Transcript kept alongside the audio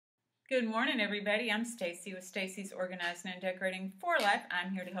Good morning, everybody. I'm Stacy with Stacy's Organizing and Decorating for Life.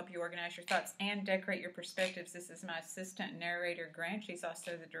 I'm here to help you organize your thoughts and decorate your perspectives. This is my assistant narrator, Grant. She's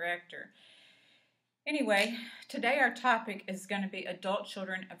also the director. Anyway, today our topic is going to be adult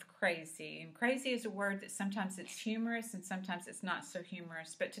children of crazy. And crazy is a word that sometimes it's humorous and sometimes it's not so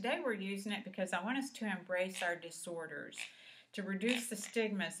humorous. But today we're using it because I want us to embrace our disorders, to reduce the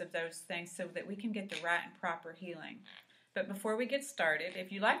stigmas of those things so that we can get the right and proper healing. But before we get started,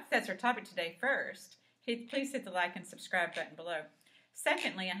 if you like that's our topic today first, please hit the like and subscribe button below.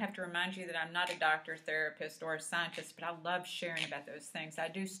 Secondly, I have to remind you that I'm not a doctor, therapist, or a scientist, but I love sharing about those things. I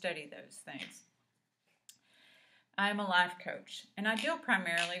do study those things. I am a life coach, and I deal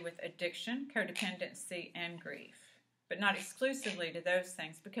primarily with addiction, codependency, and grief, but not exclusively to those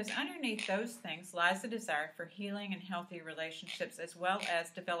things, because underneath those things lies a desire for healing and healthy relationships, as well as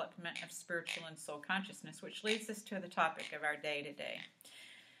development of spiritual and soul consciousness, which leads us to the topic of our day today.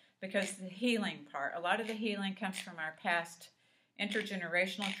 Because the healing part, a lot of the healing comes from our past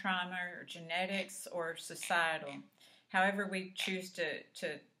intergenerational trauma or genetics or societal. However we choose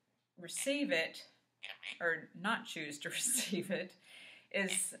to receive it or not choose to receive it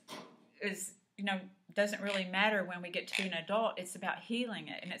is doesn't really matter when we get to be an adult. It's about healing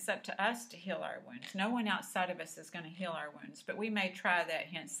it, and it's up to us to heal our wounds. No one outside of us is going to heal our wounds, but we may try that,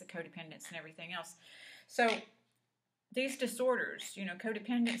 hence the codependence and everything else. So these disorders,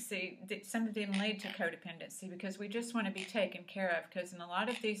 codependency, some of them lead to codependency because we just want to be taken care of, because in a lot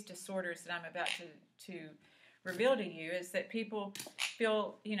of these disorders that I'm about to reveal to you is that people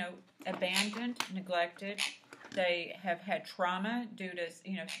feel, abandoned, neglected. They have had trauma due to,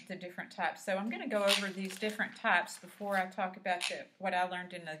 the different types. So I'm going to go over these different types before I talk about what I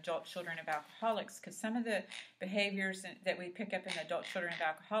learned in adult children of alcoholics, because some of the behaviors that we pick up in adult children of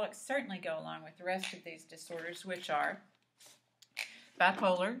alcoholics certainly go along with the rest of these disorders, which are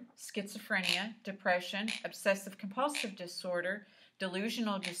bipolar, schizophrenia, depression, obsessive-compulsive disorder,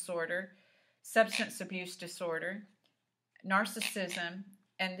 delusional disorder, substance abuse disorder, narcissism,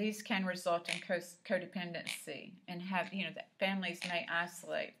 and these can result in codependency and have, that families may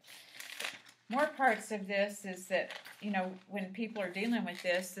isolate. More parts of this is that, when people are dealing with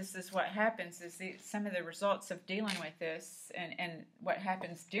this is what happens, is some of the results of dealing with this and what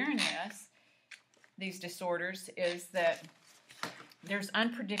happens during these disorders is that there's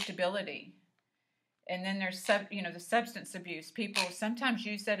unpredictability. And then there's, the substance abuse. People sometimes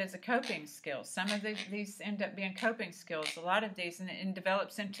use that as a coping skill. Some of these end up being coping skills. A lot of these, and it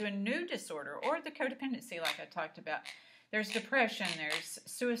develops into a new disorder, or the codependency like I talked about. There's depression, there's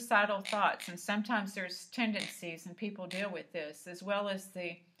suicidal thoughts, and sometimes there's tendencies, and people deal with this, as well as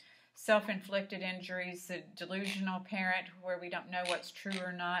the self-inflicted injuries, the delusional parent where we don't know what's true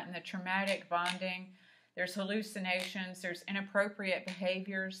or not, and the traumatic bonding. There's hallucinations, there's inappropriate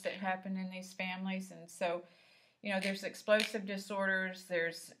behaviors that happen in these families, and so, there's explosive disorders,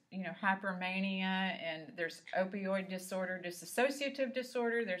 there's, hypermania, and there's opioid disorder, dissociative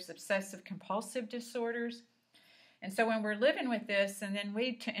disorder, there's obsessive-compulsive disorders. And so when we're living with this, and then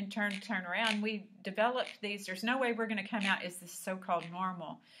we in turn turn around, we develop these, there's no way we're going to come out as this so-called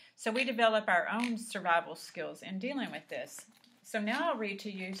normal. So we develop our own survival skills in dealing with this. So now I'll read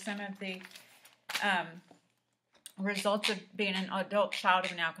to you some of the results of being an adult child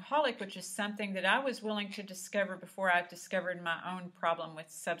of an alcoholic, which is something that I was willing to discover before I discovered my own problem with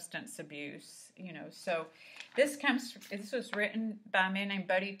substance abuse. So this was written by a man named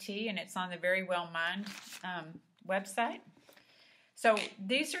Buddy T, and it's on the Very Well Mind website. So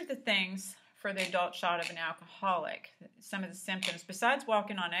these are the things for the adult child of an alcoholic. Some of the symptoms, besides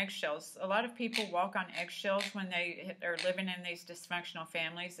walking on eggshells, a lot of people walk on eggshells when they are living in these dysfunctional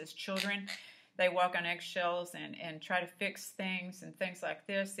families as children. They walk on eggshells and try to fix things and things like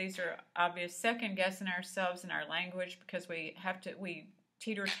this. These are obvious second-guessing ourselves in our language, because we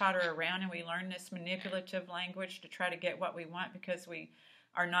teeter-totter around and we learn this manipulative language to try to get what we want because we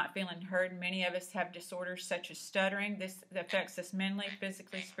are not feeling heard. Many of us have disorders such as stuttering. This affects us mentally,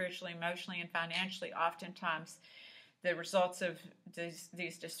 physically, spiritually, emotionally, and financially, oftentimes the results of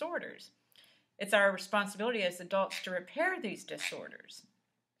these disorders. It's our responsibility as adults to repair these disorders.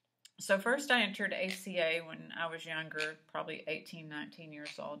 So first I entered ACA when I was younger, probably 18, 19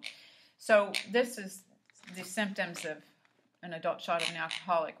 years old. So this is the symptoms of an adult child of an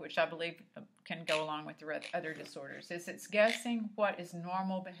alcoholic, which I believe can go along with the other disorders. It's guessing what is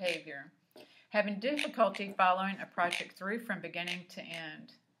normal behavior, having difficulty following a project through from beginning to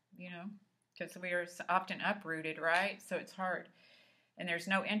end, because we are often uprooted, right? So it's hard. and there's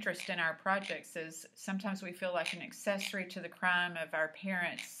no interest in our projects, is sometimes we feel like an accessory to the crime of our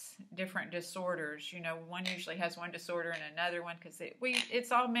parents' different disorders. One usually has one disorder and another one because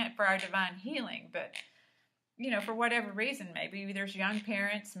it's all meant for our divine healing. But, for whatever reason, maybe there's young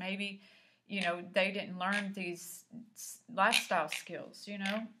parents, maybe, they didn't learn these lifestyle skills,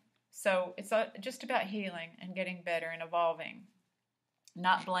 So it's just about healing and getting better and evolving,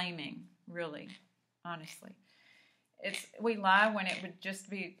 not blaming, really, honestly. We lie when it would just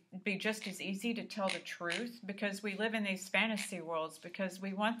be just as easy to tell the truth, because we live in these fantasy worlds, because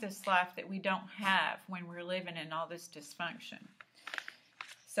we want this life that we don't have when we're living in all this dysfunction.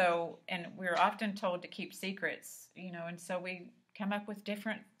 So, and we're often told to keep secrets, and so we come up with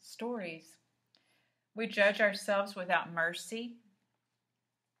different stories. We judge ourselves without mercy.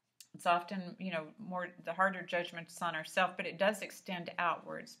 It's often, more the harder judgments on ourselves, but it does extend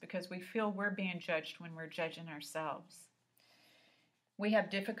outwards because we feel we're being judged when we're judging ourselves. We have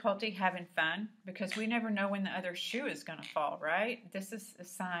difficulty having fun because we never know when the other shoe is going to fall, right? This is a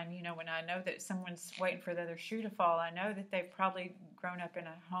sign, when I know that someone's waiting for the other shoe to fall, I know that they've probably grown up in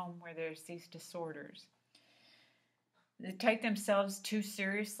a home where there's these disorders. They take themselves too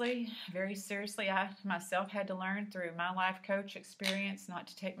seriously, very seriously. I myself had to learn through my life coach experience not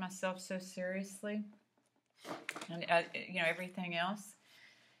to take myself so seriously, and everything else.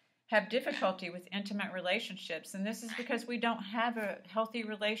 Have difficulty with intimate relationships, and this is because we don't have a healthy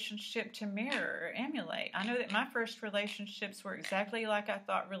relationship to mirror or emulate. I know that my first relationships were exactly like I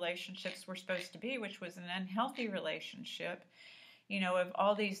thought relationships were supposed to be, which was an unhealthy relationship, of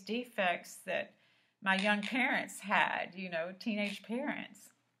all these defects that my young parents had, teenage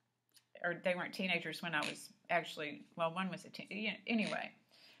parents. Or they weren't teenagers when I was actually, one was a teen. Anyway,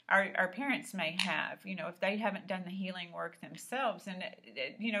 our parents may have, if they haven't done the healing work themselves. And,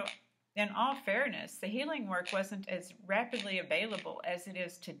 in all fairness, the healing work wasn't as rapidly available as it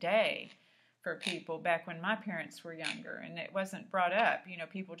is today for people back when my parents were younger. And it wasn't brought up.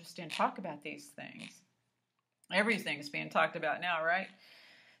 People just didn't talk about these things. Everything's being talked about now, right?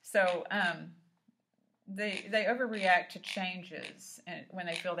 So, They overreact to changes when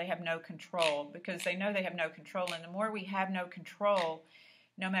they feel they have no control, because they know they have no control. And the more we have no control,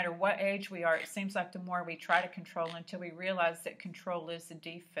 no matter what age we are, it seems like the more we try to control until we realize that control is a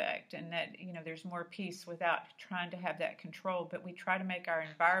defect, and that there's more peace without trying to have that control. But we try to make our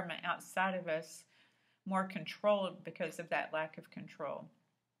environment outside of us more controlled because of that lack of control.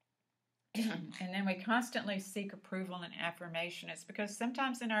 And then we constantly seek approval and affirmation. It's because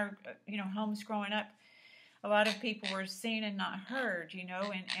sometimes in our homes growing up, a lot of people were seen and not heard,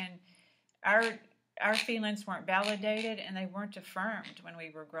 and our feelings weren't validated and they weren't affirmed when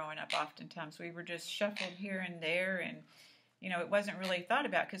we were growing up. Oftentimes we were just shuffled here and there, and it wasn't really thought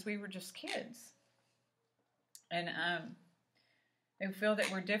about because we were just kids. And we feel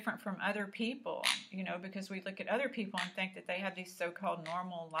that we're different from other people, because we look at other people and think that they have these so-called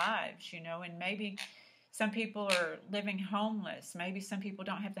normal lives, and maybe some people are living homeless. Maybe some people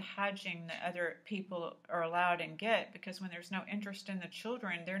don't have the hygiene that other people are allowed and get, because when there's no interest in the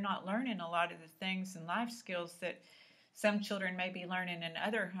children, they're not learning a lot of the things and life skills that some children may be learning in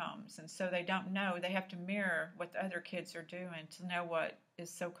other homes. And so they don't know. They have to mirror what the other kids are doing to know what is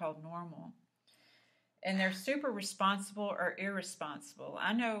so-called normal. And they're super responsible or irresponsible.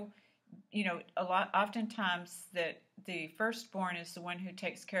 I know, oftentimes that the firstborn is the one who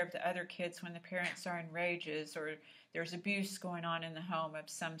takes care of the other kids when the parents are in rages or there's abuse going on in the home of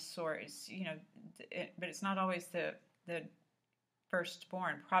some sort. But it's not always the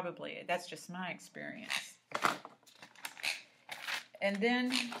firstborn, probably. That's just my experience. And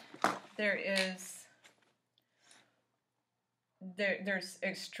then they're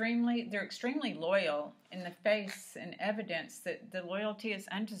extremely loyal in the face and evidence that the loyalty is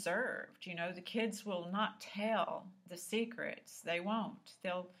undeserved. The kids will not tell the secrets. They won't.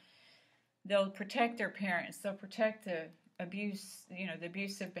 They'll protect their parents. They'll protect the abuse, the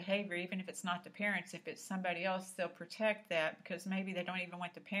abusive behavior, even if it's not the parents. If it's somebody else, they'll protect that because maybe they don't even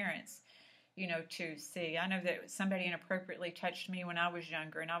want the parents to see. I know that somebody inappropriately touched me when I was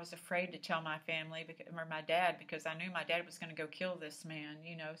younger, and I was afraid to tell my family or my dad, because I knew my dad was going to go kill this man,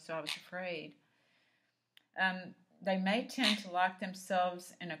 so I was afraid. They may tend to lock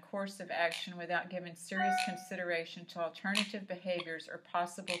themselves in a course of action without giving serious consideration to alternative behaviors or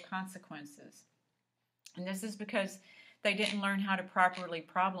possible consequences. And this is because they didn't learn how to properly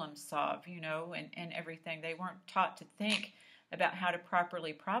problem solve, and everything. They weren't taught to think about how to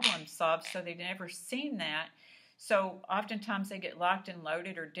properly problem solve, so they'd never seen that. So oftentimes they get locked and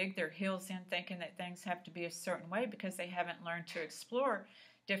loaded or dig their heels in thinking that things have to be a certain way because they haven't learned to explore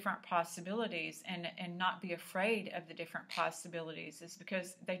different possibilities and not be afraid of the different possibilities is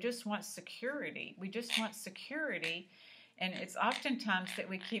because they just want security. We just want security. And it's oftentimes that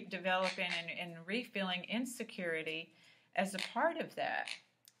we keep developing and refilling insecurity as a part of that.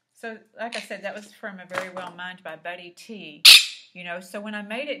 So, like I said, that was from A Very Well Mind by Buddy T. So when I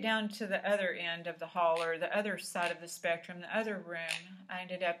made it down to the other end of the hall or the other side of the spectrum, the other room, I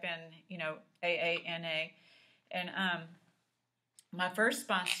ended up in, AANA. And my first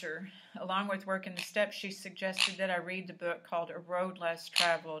sponsor, along with working the steps, she suggested that I read the book called A Road Less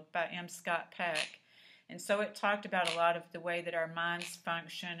Traveled by M. Scott Peck. And so it talked about a lot of the way that our minds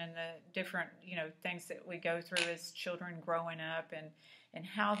function and the different, things that we go through as children growing up and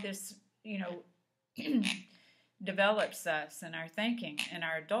how this, develops us and our thinking in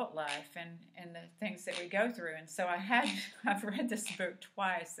our adult life and the things that we go through. And so I've read this book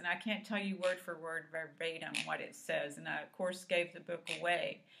twice, and I can't tell you word for word verbatim what it says. And I, of course, gave the book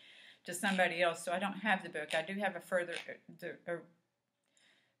away to somebody else, so I don't have the book. I do have a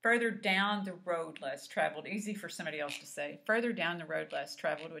Further Down the Road Less Traveled, easy for somebody else to say, Further Down the Road Less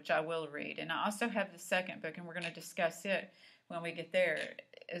Traveled, which I will read. And I also have the second book, and we're going to discuss it when we get there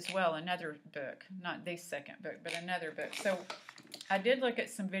as well, another book, not the second book, but another book. So I did look at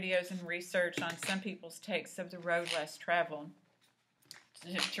some videos and research on some people's takes of the road less traveled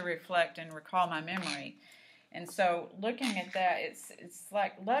to reflect and recall my memory. And so looking at that, it's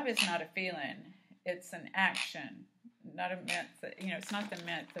like love is not a feeling, it's an action. Not a myth, it's not the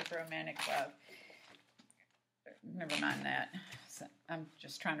myth of romantic love. Never mind that. So I'm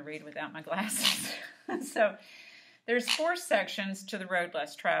just trying to read without my glasses. So there's 4 sections to the road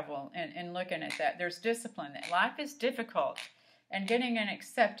less travel, and looking at that. There's discipline, that life is difficult, and getting an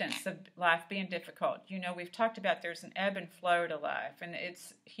acceptance of life being difficult. We've talked about there's an ebb and flow to life, and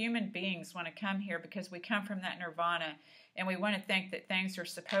it's human beings want to come here because we come from that nirvana, and we want to think that things are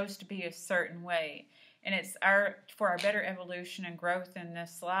supposed to be a certain way. And it's for our better evolution and growth in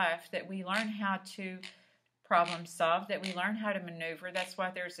this life that we learn how to problem solve, that we learn how to maneuver. That's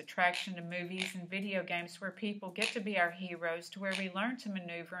why there's attraction to movies and video games where people get to be our heroes, to where we learn to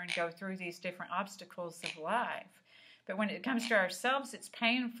maneuver and go through these different obstacles of life. But when it comes to ourselves, it's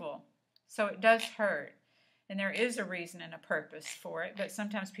painful. So it does hurt. And there is a reason and a purpose for it, but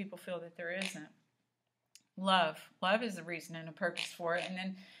sometimes people feel that there isn't. Love is a reason and a purpose for it. And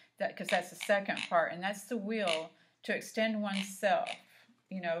then because that's the second part, and that's the will to extend oneself,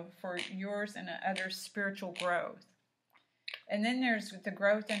 for yours and others' spiritual growth. And then there's the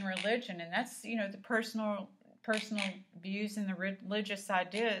growth in religion, and that's, the personal views and the religious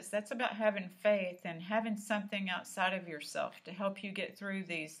ideas. That's about having faith and having something outside of yourself to help you get through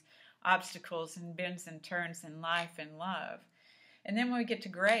these obstacles and bends and turns in life and love. And then when we get to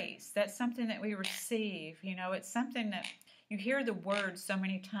grace, that's something that we receive. It's something that you hear the word so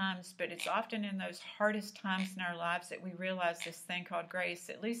many times, but it's often in those hardest times in our lives that we realize this thing called grace.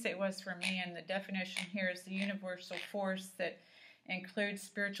 At least it was for me, and the definition here is the universal force that includes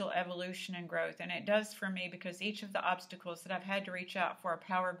spiritual evolution and growth. And it does for me, because each of the obstacles that I've had to reach out for a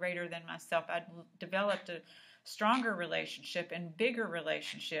power greater than myself, I've developed a stronger relationship and bigger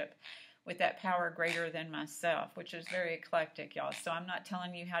relationship with that power greater than myself, which is very eclectic, y'all. So I'm not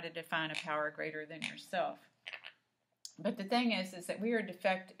telling you how to define a power greater than yourself. But the thing is that we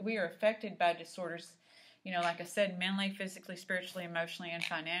are affected by disorders, like I said, mentally, physically, spiritually, emotionally, and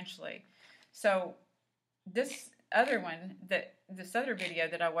financially. So this other video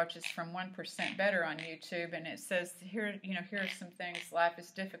that I watch is from 1% Better on YouTube, and it says here are some things. Life is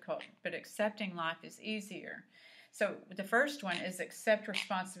difficult, but accepting life is easier. So the first one is accept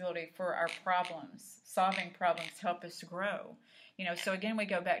responsibility for our problems. Solving problems help us grow. So again, we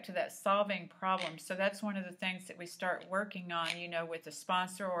go back to that solving problems. So that's one of the things that we start working on, with a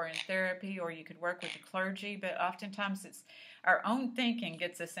sponsor or in therapy, or you could work with the clergy. But oftentimes it's our own thinking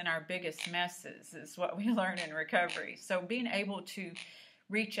gets us in our biggest messes, is what we learn in recovery. So being able to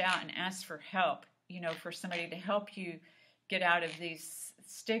reach out and ask for help, for somebody to help you get out of these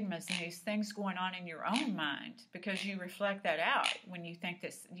stigmas and these things going on in your own mind, because you reflect that out when you think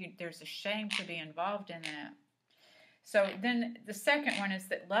that there's a shame to be involved in that. So then the second one is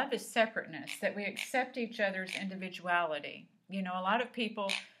that love is separateness, that we accept each other's individuality. A lot of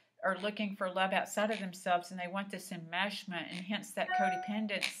people are looking for love outside of themselves, and they want this enmeshment, and hence that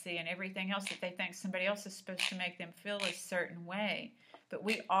codependency and everything else, that they think somebody else is supposed to make them feel a certain way. But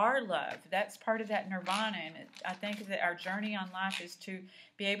we are love. That's part of that nirvana, and I think that our journey on life is to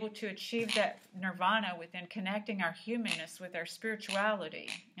be able to achieve that nirvana within connecting our humanness with our spirituality.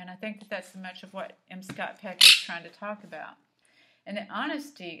 And I think that that's much of what M. Scott Peck is trying to talk about. And that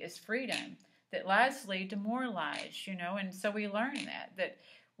honesty is freedom, that lies lead to more lies, and so we learn that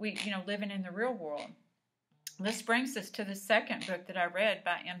we, living in the real world. This brings us to the second book that I read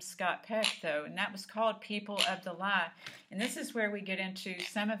by M. Scott Peck, though, and that was called People of the Lie. And this is where we get into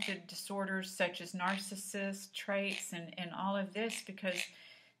some of the disorders such as narcissist traits and all of this, because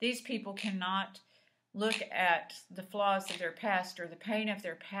these people cannot look at the flaws of their past or the pain of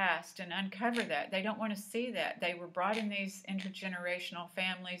their past and uncover that. They don't want to see that. They were brought in these intergenerational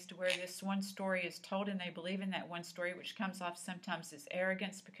families to where this one story is told, and they believe in that one story, which comes off sometimes as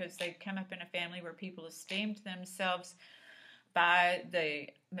arrogance because they've come up in a family where people esteemed themselves by the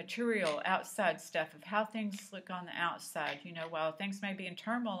material outside stuff of how things look on the outside. While things may be in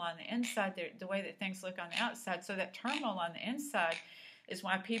turmoil on the inside, the way that things look on the outside. So that turmoil on the inside is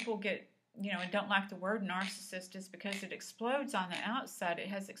why people get and don't like the word narcissist, is because it explodes on the outside. It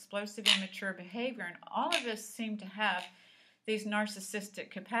has explosive, immature behavior, and all of us seem to have these narcissistic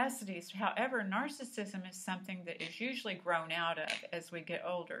capacities. However, narcissism is something that is usually grown out of as we get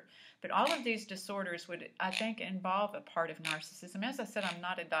older. But all of these disorders would, I think, involve a part of narcissism. As I said, I'm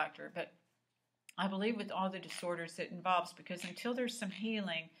not a doctor, but I believe with all the disorders it involves, because until there's some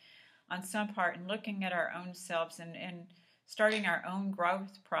healing on some part and looking at our own selves and starting our own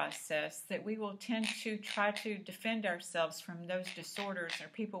growth process, that we will tend to try to defend ourselves from those disorders or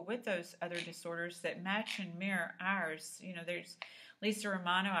people with those other disorders that match and mirror ours. There's Lisa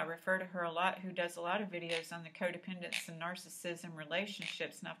Romano, I refer to her a lot, who does a lot of videos on the codependence and narcissism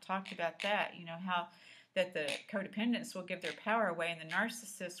relationships, and I've talked about that, how that the codependents will give their power away and the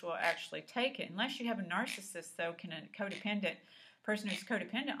narcissist will actually take it. Unless you have a narcissist, though, can a codependent person who's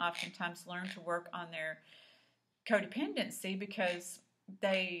codependent oftentimes learn to work on their codependency, because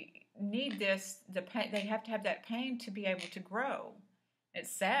they need this, they have to have that pain to be able to grow.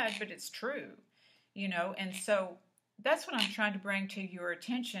 It's sad, but it's true, and so that's what I'm trying to bring to your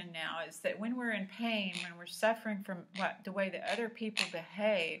attention now, is that when we're in pain, when we're suffering from the way that other people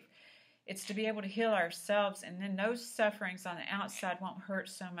behave, it's to be able to heal ourselves, and then those sufferings on the outside won't hurt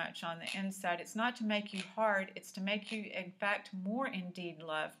so much on the inside. It's not to make you hard, it's to make you, in fact, more indeed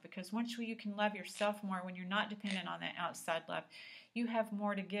love, because once you can love yourself more, when you're not dependent on that outside love, you have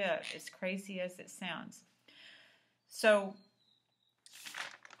more to give, as crazy as it sounds. So,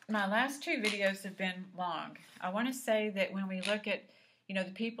 my last two videos have been long. I want to say that when we look at,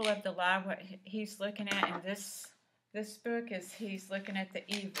 the People of the Lie, what he's looking at in this book is he's looking at the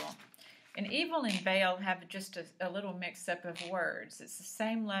evil. And evil and veil have just a little mix-up of words. It's the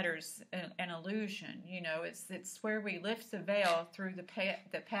same letters, an illusion. It's where we lift the veil through the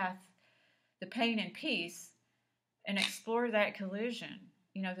path, the pain and peace, and explore that collision.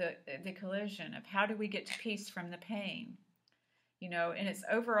 The collision of how do we get to peace from the pain. And it's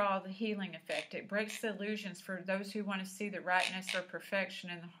overall the healing effect. It breaks the illusions for those who want to see the rightness or perfection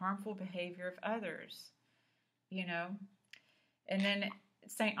in the harmful behavior of others. And then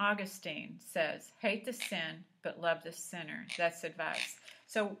St. Augustine says, hate the sin, but love the sinner. That's advice.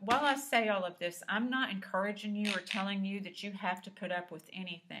 So while I say all of this, I'm not encouraging you or telling you that you have to put up with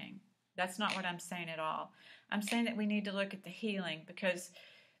anything. That's not what I'm saying at all. I'm saying that we need to look at the healing, because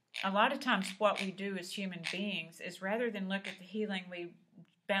a lot of times what we do as human beings is, rather than look at the healing, we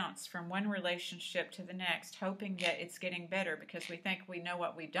bounce from one relationship to the next, hoping that it's getting better because we think we know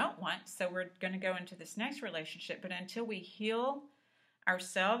what we don't want, so we're going to go into this next relationship. But until we heal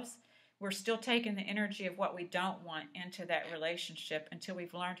ourselves, we're still taking the energy of what we don't want into that relationship until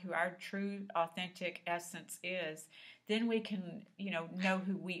we've learned who our true, authentic essence is. Then we can, know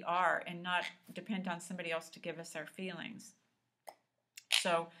who we are and not depend on somebody else to give us our feelings.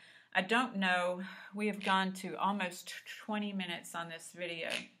 So, I don't know, we have gone to almost 20 minutes on this video.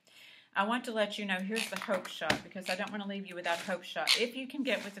 I want to let you know, here's the hope shot, because I don't want to leave you without hope shot. If you can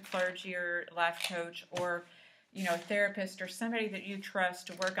get with a clergy or life coach or a therapist or somebody that you trust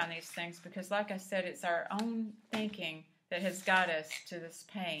to work on these things, because like I said, it's our own thinking that has got us to this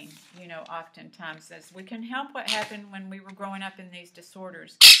pain, oftentimes. As we can help what happened when we were growing up in these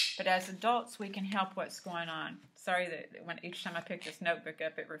disorders, but as adults, we can help what's going on. Sorry that each time I pick this notebook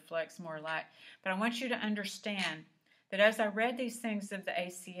up, it reflects more light. But I want you to understand that as I read these things of the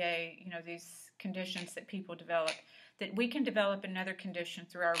ACA, these conditions that people develop, that we can develop another condition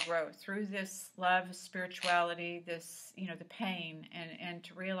through our growth, through this love, spirituality, this, the pain, and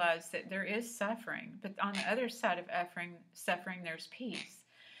to realize that there is suffering. But on the other side of suffering, there's peace.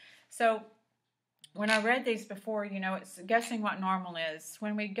 So when I read these before, it's guessing what normal is.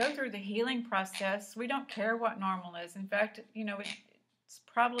 When we go through the healing process, we don't care what normal is. In fact, it's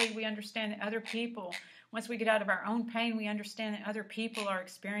probably, we understand that other people, once we get out of our own pain, we understand that other people are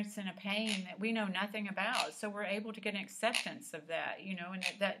experiencing a pain that we know nothing about. So we're able to get an acceptance of that, and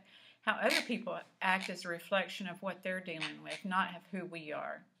that how other people act is a reflection of what they're dealing with, not of who we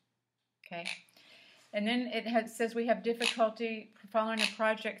are. Okay? And then says we have difficulty following a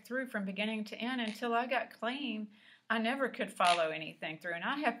project through from beginning to end. Until I got clean, I never could follow anything through. And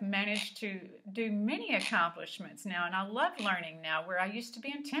I have managed to do many accomplishments now. And I love learning now, where I used to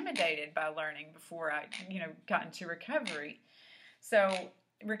be intimidated by learning before I, got into recovery. So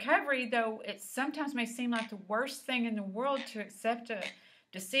recovery, though it sometimes may seem like the worst thing in the world to accept a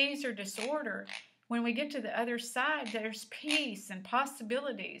disease or disorder, when we get to the other side, there's peace and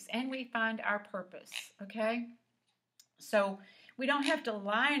possibilities, and we find our purpose, okay? So we don't have to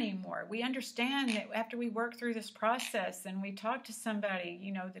lie anymore. We understand that after we work through this process and we talk to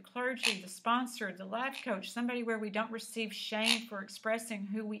somebody, the clergy, the sponsor, the life coach, somebody where we don't receive shame for expressing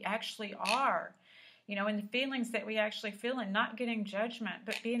who we actually are, and the feelings that we actually feel, and not getting judgment,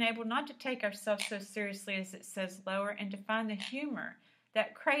 but being able not to take ourselves so seriously as it says lower, and to find the humor,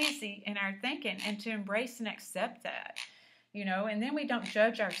 that crazy in our thinking, and to embrace and accept that, and then we don't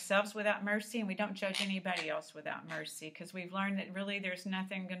judge ourselves without mercy, and we don't judge anybody else without mercy, because we've learned that really there's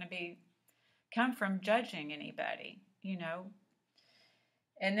nothing going to come from judging anybody,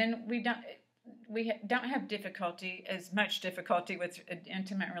 and then we don't have as much difficulty with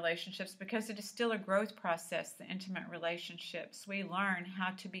intimate relationships, because it is still a growth process, the intimate relationships. We learn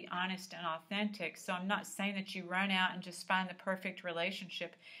how to be honest and authentic. So I'm not saying that you run out and just find the perfect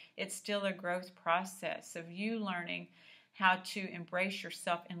relationship. It's still a growth process of you learning how to embrace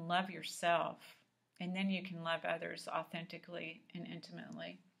yourself and love yourself. And then you can love others authentically and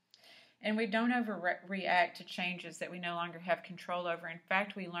intimately. And we don't overreact to changes that we no longer have control over. In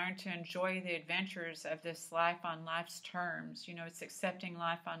fact, we learn to enjoy the adventures of this life on life's terms. It's accepting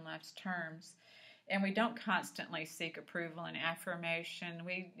life on life's terms. And we don't constantly seek approval and affirmation.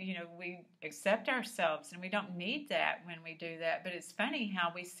 We accept ourselves, and we don't need that when we do that. But it's funny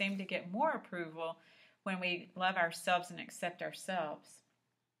how we seem to get more approval when we love ourselves and accept ourselves.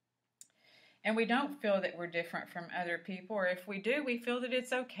 And we don't feel that we're different from other people, or if we do, we feel that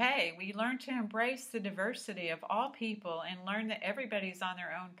it's okay. We learn to embrace the diversity of all people and learn that everybody's on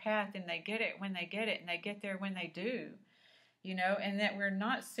their own path, and they get it when they get it, and they get there when they do, and that we're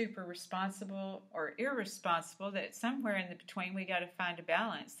not super responsible or irresponsible, that somewhere in the between we got to find a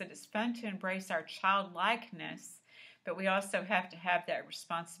balance, that it's fun to embrace our childlikeness, but we also have to have that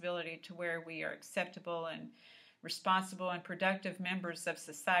responsibility to where we are acceptable and responsible and productive members of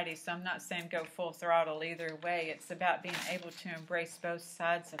society. So I'm not saying go full throttle either way. It's about being able to embrace both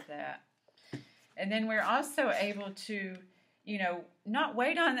sides of that. And then we're also able to, not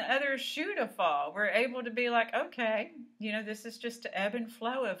wait on the other shoe to fall. We're able to be like, okay, this is just an ebb and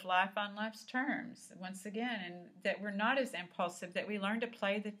flow of life on life's terms, once again, and that we're not as impulsive, that we learn to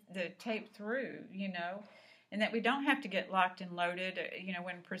play the tape through, and that we don't have to get locked and loaded,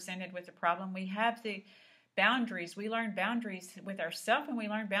 when presented with a problem. We have the boundaries. We learn boundaries with ourselves, and we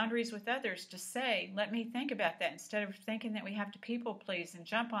learn boundaries with others to say, let me think about that, instead of thinking that we have to people please and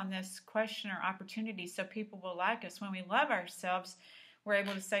jump on this question or opportunity so people will like us. When we love ourselves, we're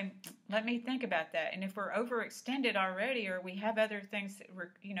able to say, let me think about that. And if we're overextended already, or we have other things that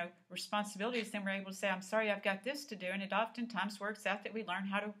we're, responsibilities, then we're able to say, I'm sorry, I've got this to do. And it oftentimes works out that we learn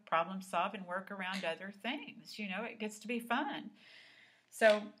how to problem solve and work around other things. It gets to be fun.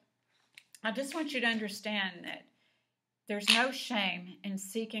 So I just want you to understand that there's no shame in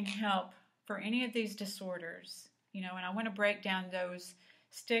seeking help for any of these disorders, and I want to break down those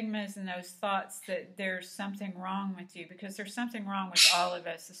stigmas and those thoughts that there's something wrong with you, because there's something wrong with all of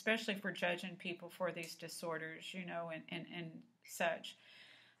us, especially if we're judging people for these disorders, and such.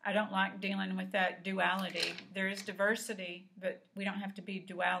 I don't like dealing with that duality. There is diversity, but we don't have to be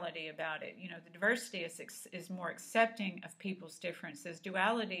duality about it. The diversity is more accepting of people's differences.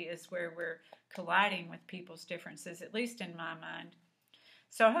 Duality is where we're colliding with people's differences, at least in my mind.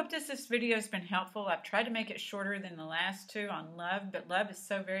 So I hope this video has been helpful. I've tried to make it shorter than the last two on love, but love is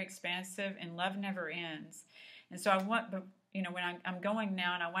so very expansive, and love never ends. And so when I'm going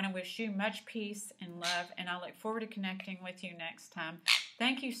now, and I want to wish you much peace and love, and I look forward to connecting with you next time.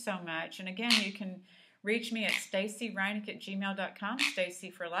 Thank you so much. And again, you can reach me at stacyreinick@gmail.com,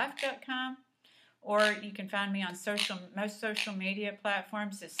 stacyforlife.com, or you can find me on most social media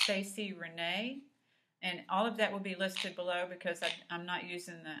platforms as Stacy Renee, and all of that will be listed below, because I'm not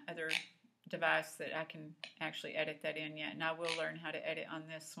using the other device that I can actually edit that in yet, and I will learn how to edit on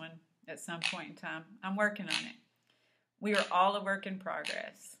this one at some point in time. I'm working on it. We are all a work in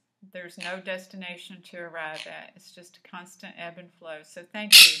progress. There's no destination to arrive at. It's just a constant ebb and flow. So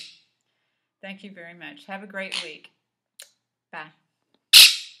thank you. Thank you very much. Have a great week. Bye.